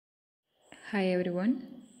Hi everyone.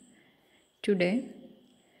 Today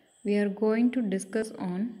we are going to discuss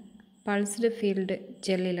on pulsed field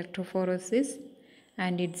gel electrophoresis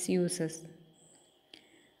and its uses.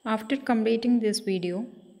 After completing this video,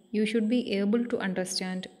 you should be able to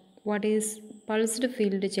understand what is pulsed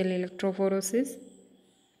field gel electrophoresis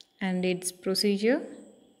and its procedure,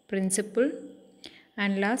 principle,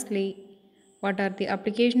 and lastly, what are the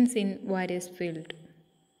applications in various fields.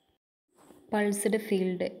 Pulsed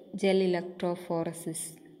field gel electrophoresis.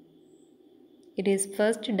 It is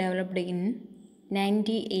first developed in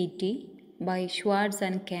 1980 by Schwartz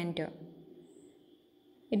and Cantor.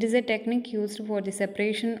 It is a technique used for the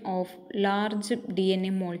separation of large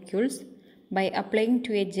DNA molecules by applying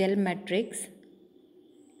to a gel matrix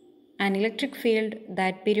an electric field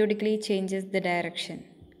that periodically changes the direction.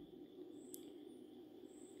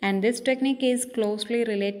 And this technique is closely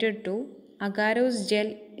related to agarose gel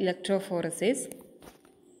electrophoresis.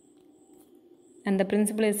 And the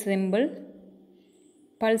principle is simple.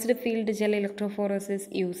 Pulsed field gel electrophoresis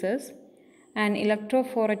uses an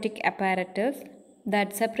electrophoretic apparatus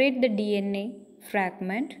that separates the DNA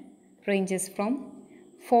fragment ranges from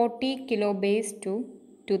 40 kilobase to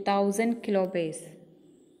 2000 kilobase.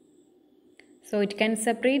 So it can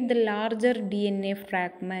separate the larger DNA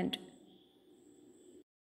fragment.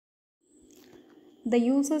 The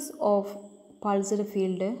uses of pulsed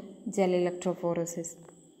field gel electrophoresis.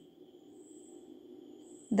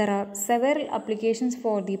 There are several applications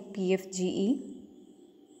for the PFGE.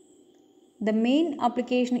 The main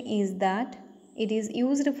application is that it is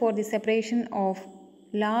used for the separation of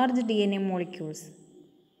large DNA molecules.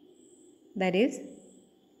 That is,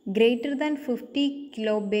 greater than 50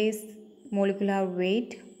 kilobase molecular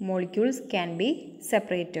weight molecules can be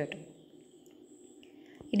separated.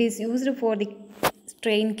 It is used for the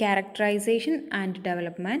strain characterization and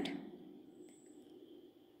development,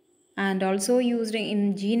 and also used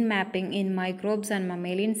in gene mapping in microbes and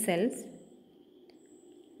mammalian cells.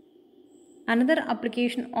 Another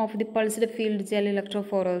application of the pulsed field gel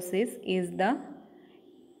electrophoresis is the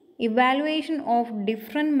evaluation of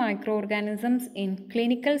different microorganisms in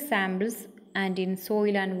clinical samples and in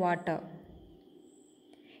soil and water.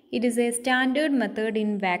 It is a standard method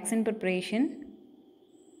in vaccine preparation,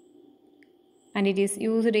 and it is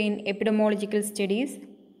used in epidemiological studies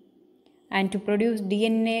and to produce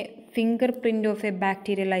DNA fingerprint of a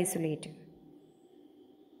bacterial isolate.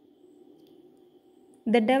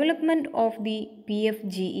 The development of the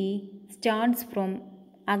PFGE starts from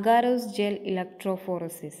agarose gel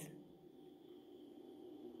electrophoresis.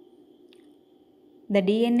 The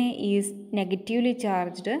DNA is negatively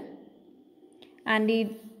charged and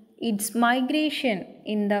its migration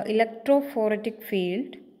in the electrophoretic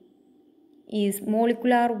field is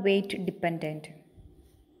molecular weight dependent.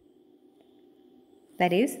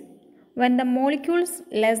 That is, when the molecules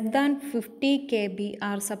less than 50 kb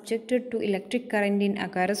are subjected to electric current in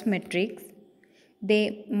agarose matrix,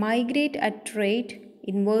 they migrate at rate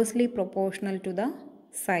inversely proportional to the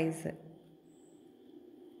size.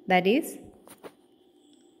 That is,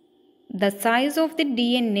 the size of the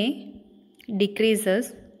DNA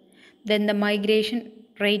decreases, then the migration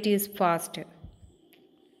rate is faster.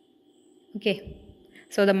 Okay,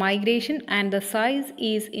 so the migration and the size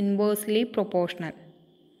is inversely proportional.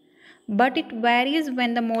 But it varies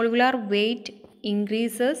when the molecular weight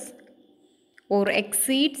increases or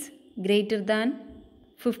exceeds greater than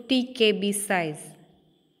 50 kb size.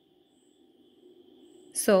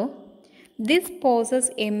 So, this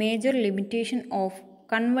poses a major limitation of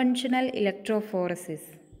conventional electrophoresis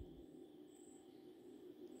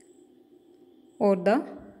or the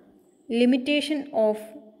limitation of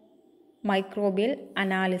microbial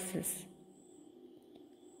analysis.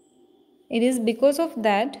 It is because of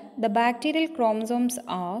that the bacterial chromosomes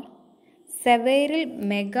are several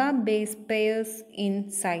mega base pairs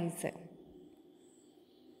in size.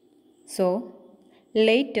 So,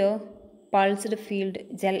 later pulsed field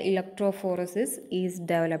gel electrophoresis is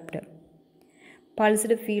developed.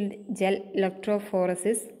 Pulsed field gel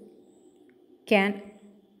electrophoresis can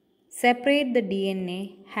separate the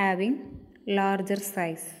DNA having larger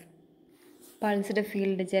size. Pulsed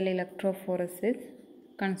field gel electrophoresis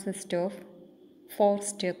consists of 4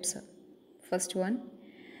 steps. First one,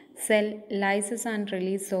 cell lysis and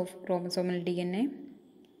release of chromosomal DNA.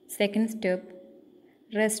 Second step,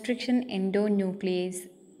 restriction endonuclease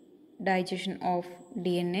digestion of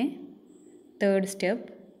DNA. Third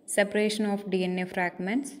step, separation of DNA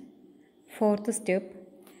fragments. Fourth step,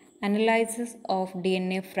 analysis of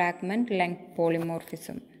DNA fragment length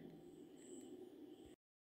polymorphism.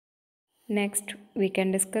 Next, we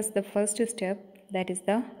can discuss the first step, that is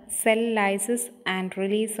the cell lysis and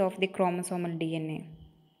release of the chromosomal DNA.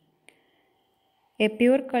 A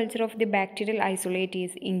pure culture of the bacterial isolate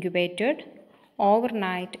is incubated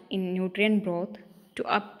overnight in nutrient broth to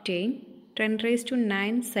obtain 10 raised to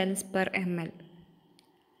 9 cells per ml.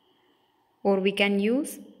 Or we can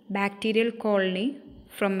use bacterial colony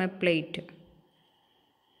from a plate.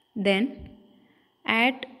 Then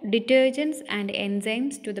add detergents and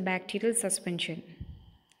enzymes to the bacterial suspension.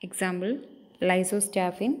 Example,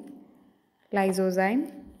 lysostaphine,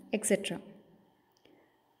 lysozyme, etc.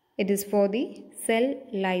 It is for the cell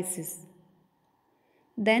lysis.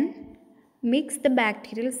 Then mix the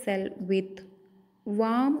bacterial cell with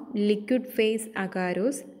warm liquid phase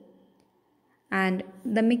agarose, and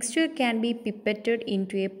the mixture can be pipetted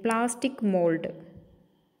into a plastic mold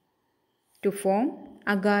to form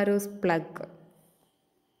agarose plug.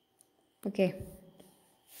 Okay.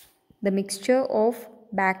 The mixture of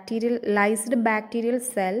lysed bacterial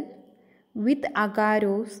cell with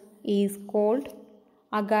agarose is called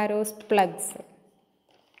agarose plugs.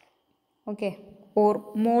 Okay,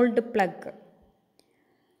 or mold plug.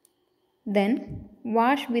 Then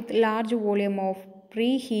wash with large volume of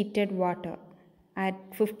preheated water at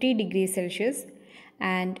 50 degrees Celsius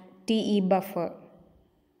and TE buffer.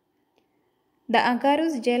 The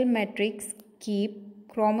agarose gel matrix keep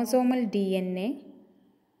chromosomal DNA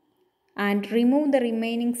and remove the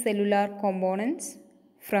remaining cellular components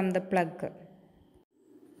from the plug.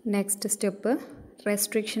 Next step,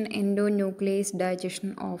 restriction endonuclease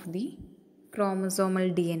digestion of the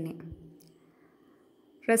chromosomal DNA.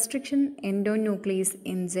 Restriction endonuclease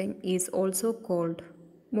enzyme is also called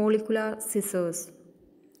molecular scissors.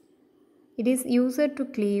 It is used to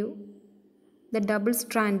cleave the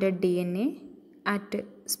double-stranded DNA at a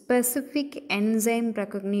specific enzyme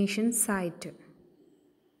recognition site.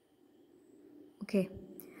 Okay,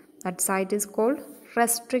 that site is called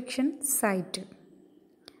restriction site.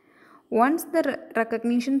 Once the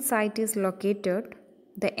recognition site is located,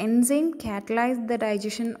 the enzyme catalyzes the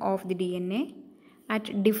digestion of the DNA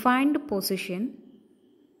at defined position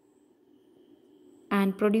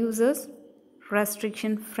and produces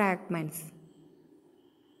restriction fragments.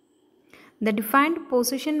 The defined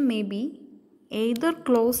position may be either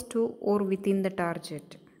close to or within the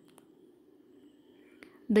target.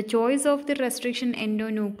 The choice of the restriction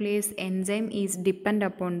endonuclease enzyme is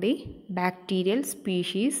dependent upon the bacterial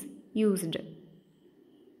species used.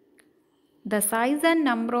 The size and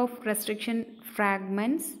number of restriction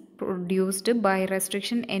fragments produced by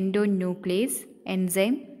restriction endonuclease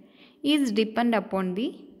enzyme is dependent upon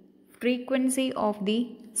the frequency of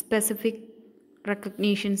the specific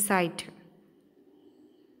recognition site.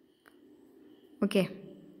 Okay.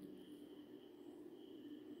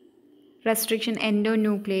 Restriction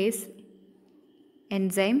endonuclease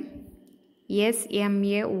enzyme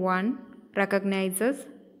SMA1 recognizes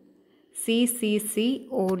CCC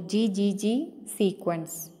or GGG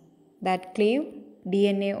sequence that cleave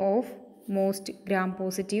DNA of most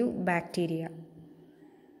gram-positive bacteria.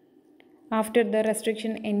 After the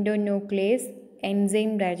restriction endonuclease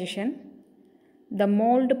enzyme digestion, the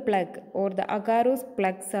mold plug or the agarose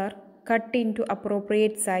plugs are cut into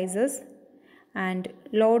appropriate sizes and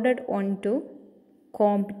loaded onto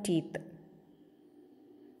comb teeth.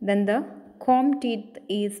 Then the comb teeth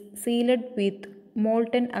is sealed with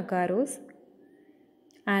molten agarose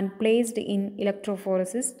and placed in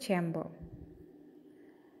electrophoresis chamber.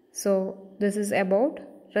 So this is about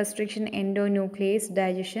restriction endonuclease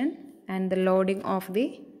digestion and the loading of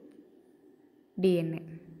the DNA.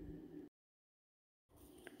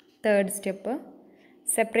 Third step,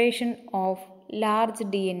 separation of large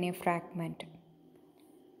DNA fragment.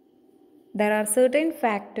 There are certain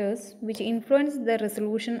factors which influence the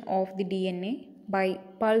resolution of the DNA by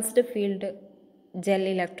pulsed field gel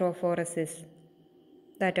electrophoresis,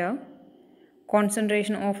 that are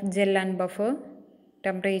concentration of gel and buffer,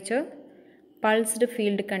 temperature, pulsed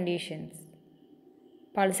field conditions.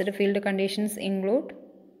 Pulsed field conditions include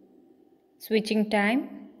switching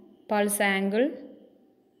time, pulse angle,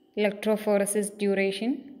 electrophoresis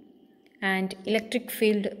duration, and electric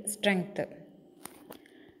field strength.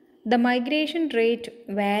 The migration rate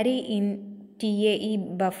vary in TAE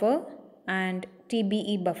buffer and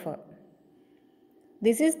TBE buffer.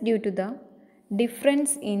 This is due to the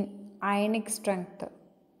difference in ionic strength.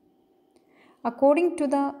 According to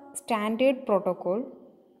the standard protocol,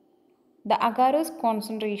 the agarose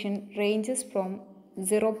concentration ranges from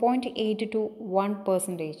 0.8 to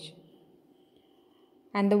 1%,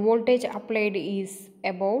 and the voltage applied is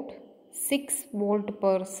about 6 volt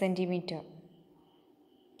per centimeter.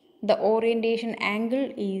 The orientation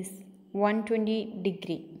angle is 120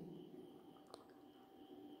 degree.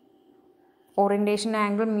 Orientation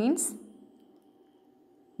angle means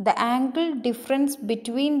the angle difference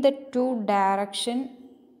between the two directions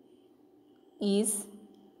is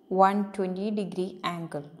 120-degree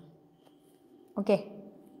angle. Okay.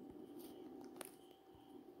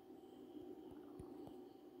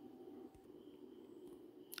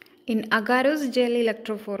 In agarose gel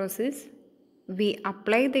electrophoresis, we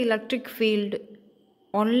apply the electric field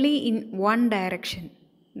only in one direction,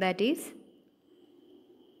 that is,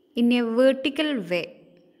 in a vertical way,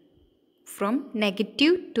 from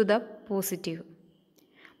negative to the positive.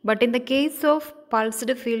 But in the case of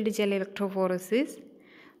pulsed field gel electrophoresis,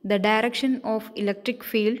 the direction of electric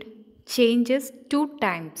field changes 2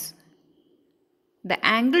 times. The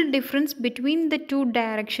angle difference between the two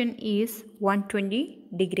directions is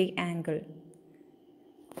 120-degree angle.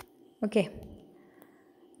 Okay.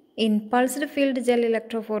 In pulsed field gel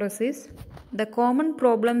electrophoresis, the common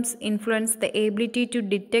problems influence the ability to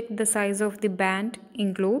detect the size of the band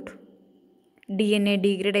include DNA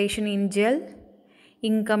degradation in gel,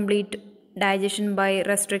 incomplete digestion by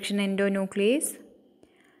restriction endonuclease,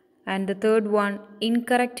 and the third one,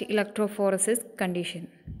 incorrect electrophoresis condition.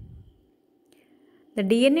 The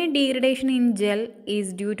DNA degradation in gel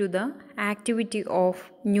is due to the activity of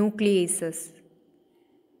nucleases.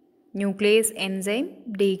 Nuclease enzyme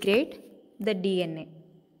degrade the DNA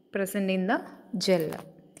present in the gel.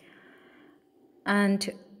 And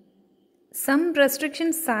some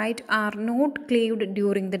restriction sites are not cleaved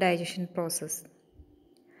during the digestion process.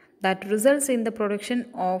 That results in the production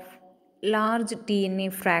of large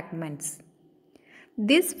DNA fragments.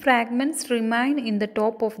 These fragments remain in the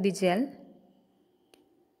top of the gel.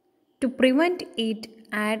 To prevent it,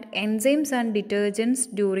 add enzymes and detergents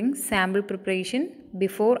during sample preparation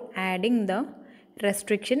before adding the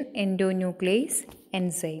restriction endonuclease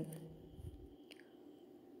enzyme.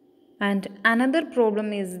 And another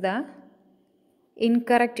problem is the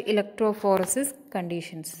incorrect electrophoresis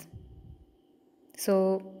conditions.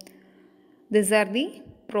 So, these are the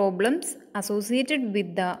problems associated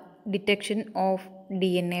with the detection of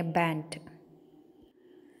DNA band.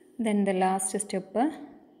 Then the last step,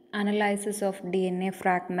 analysis of DNA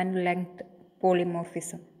fragment length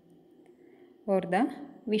polymorphism or the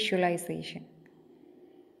visualization.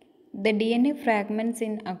 The DNA fragments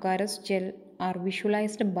in agarose gel are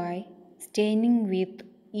visualized by staining with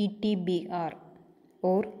ETBR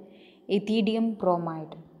or ethidium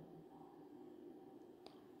bromide,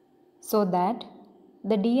 so that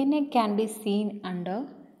the DNA can be seen under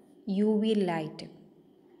UV light.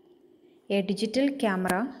 A digital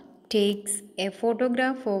camera takes a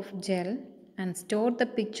photograph of gel and stores the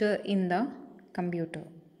picture in the computer.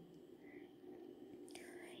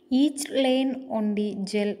 Each line on the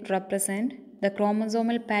gel represents the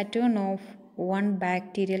chromosomal pattern of one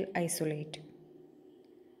bacterial isolate.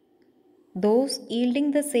 Those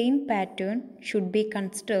yielding the same pattern should be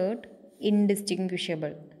considered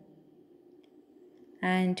indistinguishable.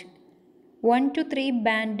 And 1 to 3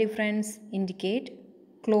 band difference indicate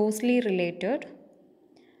closely related.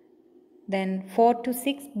 Then 4 to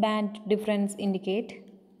 6 band difference indicate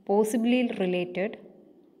possibly related.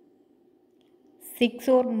 6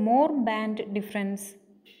 or more band difference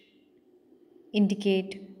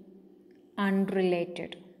indicate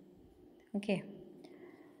unrelated. Okay.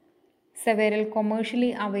 Several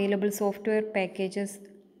commercially available software packages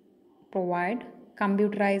provide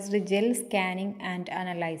computerized gel scanning and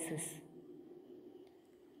analysis.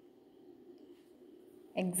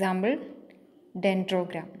 Example,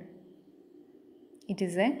 Dendrogram. It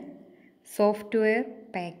is a software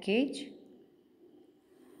package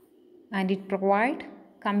and it provides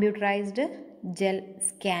computerized gel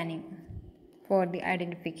scanning for the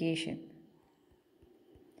identification.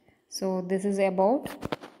 So this is about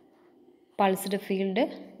pulsed field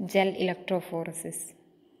gel electrophoresis.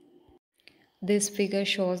 This figure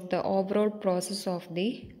shows the overall process of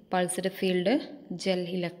the pulsed field gel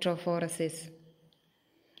electrophoresis.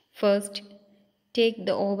 First, take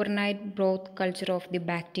the overnight broth culture of the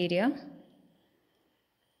bacteria.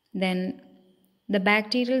 Then, the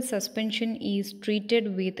bacterial suspension is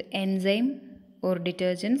treated with enzyme or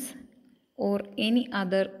detergents or any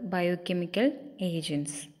other biochemical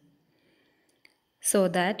agents, so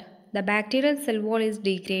that the bacterial cell wall is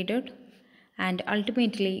degraded and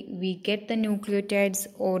ultimately we get the nucleotides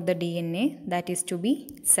or the DNA that is to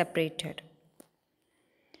be separated.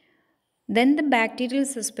 Then the bacterial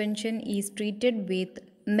suspension is treated with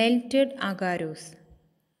melted agarose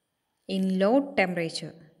in low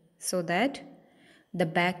temperature so that the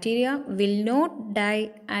bacteria will not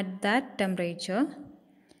die at that temperature.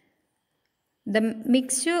 The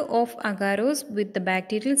mixture of agarose with the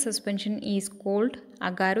bacterial suspension is called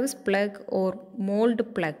agarose plug or mold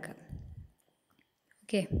plug.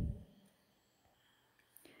 Okay.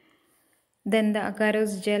 Then the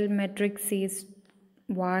agarose gel matrix is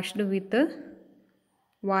washed with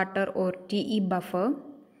water or TE buffer.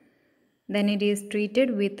 Then it is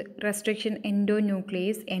treated with restriction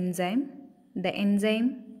endonuclease enzyme, the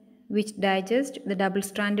enzyme which digests the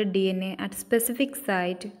double-stranded DNA at specific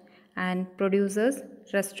site and produces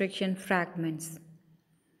restriction fragments.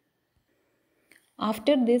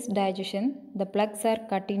 After this digestion, the plugs are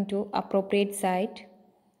cut into appropriate site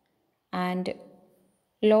and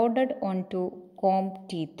loaded onto comb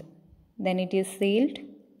teeth. Then it is sealed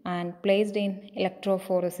and placed in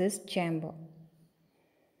electrophoresis chamber.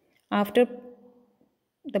 After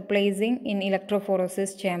the placing in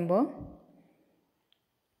electrophoresis chamber,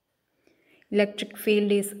 electric field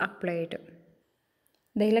is applied.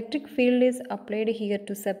 The electric field is applied here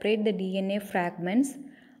to separate the DNA fragments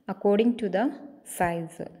according to the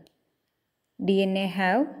size. DNA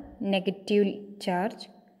have negative charge,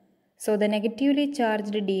 so the negatively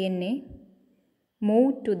charged DNA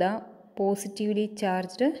move to the positively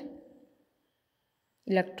charged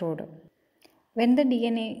electrode. When the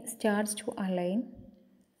DNA starts to align,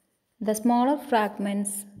 the smaller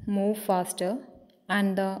fragments move faster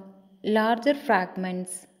and the larger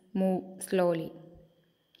fragments move slowly.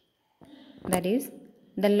 That is,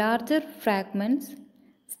 the larger fragments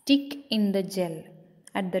stick in the gel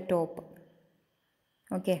at the top.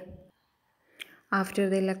 Okay. After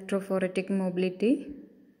the electrophoretic mobility,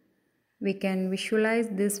 we can visualize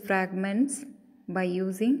these fragments by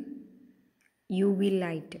using UV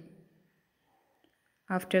light.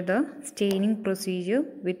 After the staining procedure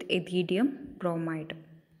with ethidium bromide.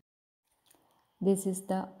 This is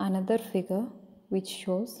the another figure which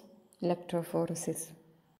shows electrophoresis.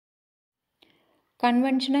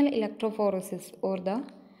 Conventional electrophoresis or the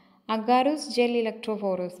agarose gel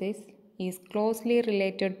electrophoresis is closely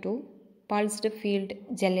related to pulsed field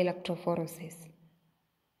gel electrophoresis.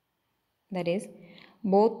 That is,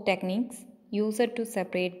 both techniques used to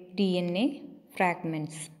separate DNA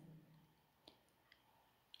fragments.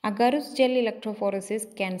 Agarose gel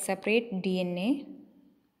electrophoresis can separate DNA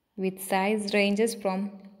with size ranges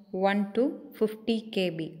from 1 to 50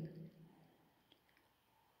 kb.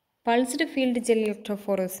 Pulsed field gel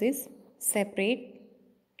electrophoresis separate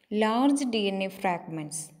large DNA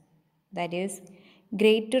fragments, that is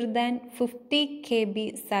greater than 50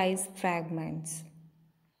 kb size fragments.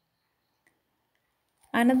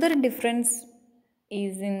 Another difference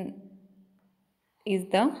is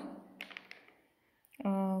the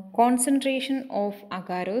concentration of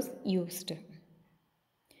agarose used.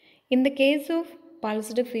 In the case of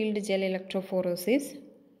pulsed field gel electrophoresis,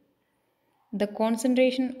 the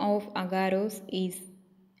concentration of agarose is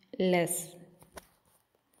less.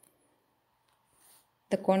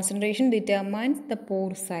 The concentration determines the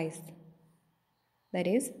pore size. That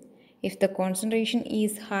is, if the concentration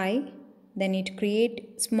is high, then it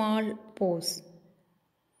creates small pores.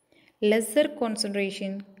 Lesser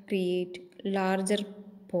concentration creates larger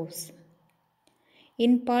pores.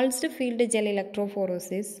 In pulsed field gel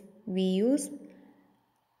electrophoresis, we use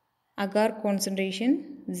agar concentration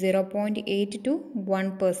 0.8 to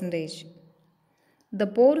 1%. The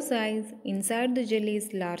pore size inside the gel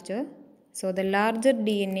is larger, so the larger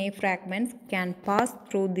DNA fragments can pass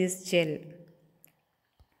through this gel.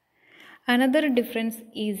 Another difference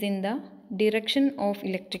is in the direction of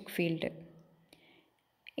electric field.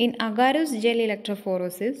 In agarose gel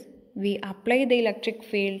electrophoresis, we apply the electric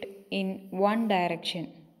field in one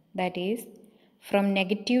direction, that is from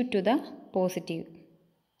negative to the positive.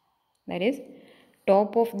 That is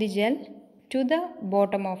top of the gel to the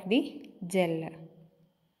bottom of the gel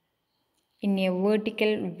in a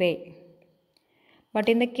vertical way. But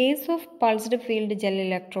in the case of pulsed field gel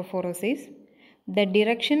electrophoresis, the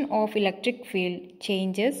direction of electric field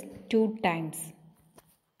changes 2 times.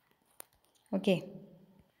 Okay.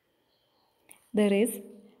 There is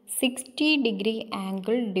 60-degree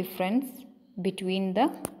angle difference between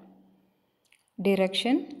the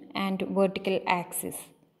direction and vertical axis.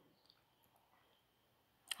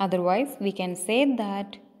 Otherwise, we can say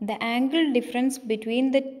that the angle difference between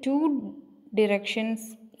the two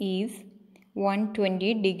directions is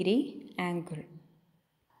 120-degree angle.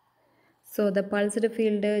 So, the pulsed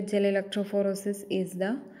field gel electrophoresis is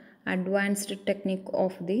the advanced technique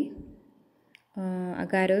of the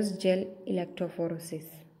agarose gel electrophoresis.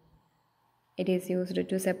 It is used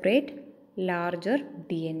to separate larger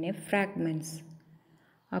DNA fragments.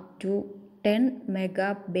 Up to 10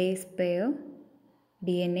 megabase pair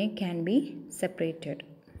DNA can be separated.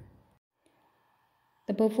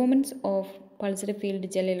 The performance of pulsed field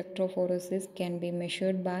gel electrophoresis can be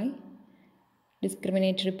measured by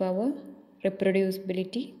discriminatory power,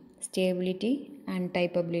 reproducibility, stability, and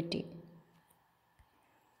typability.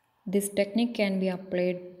 This technique can be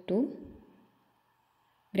applied to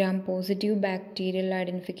gram-positive bacterial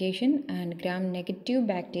identification and gram-negative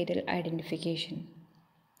bacterial identification.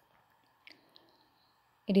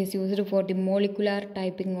 It is used for the molecular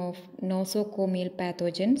typing of nosocomial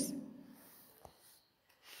pathogens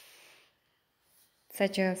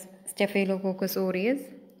such as Staphylococcus aureus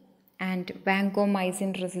and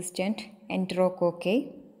vancomycin-resistant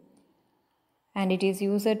enterococci, and it is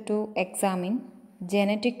used to examine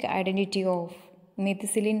genetic identity of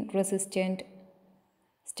methicillin-resistant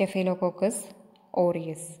Staphylococcus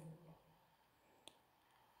aureus,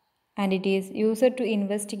 and it is used to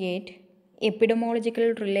investigate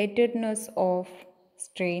epidemiological relatedness of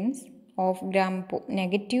strains of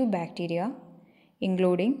gram-negative bacteria,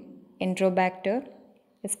 including Enterobacter,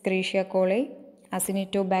 Escherichia coli,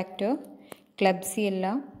 Acinetobacter,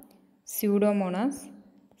 Klebsiella, Pseudomonas,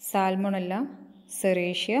 Salmonella,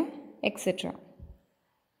 Serratia, etc.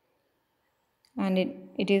 And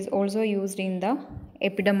it is also used in the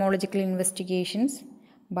epidemiological investigations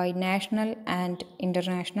by national and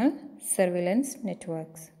international surveillance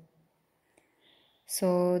networks.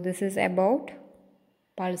 So this is about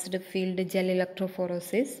pulsed field gel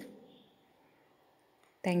electrophoresis.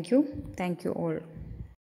 Thank you all.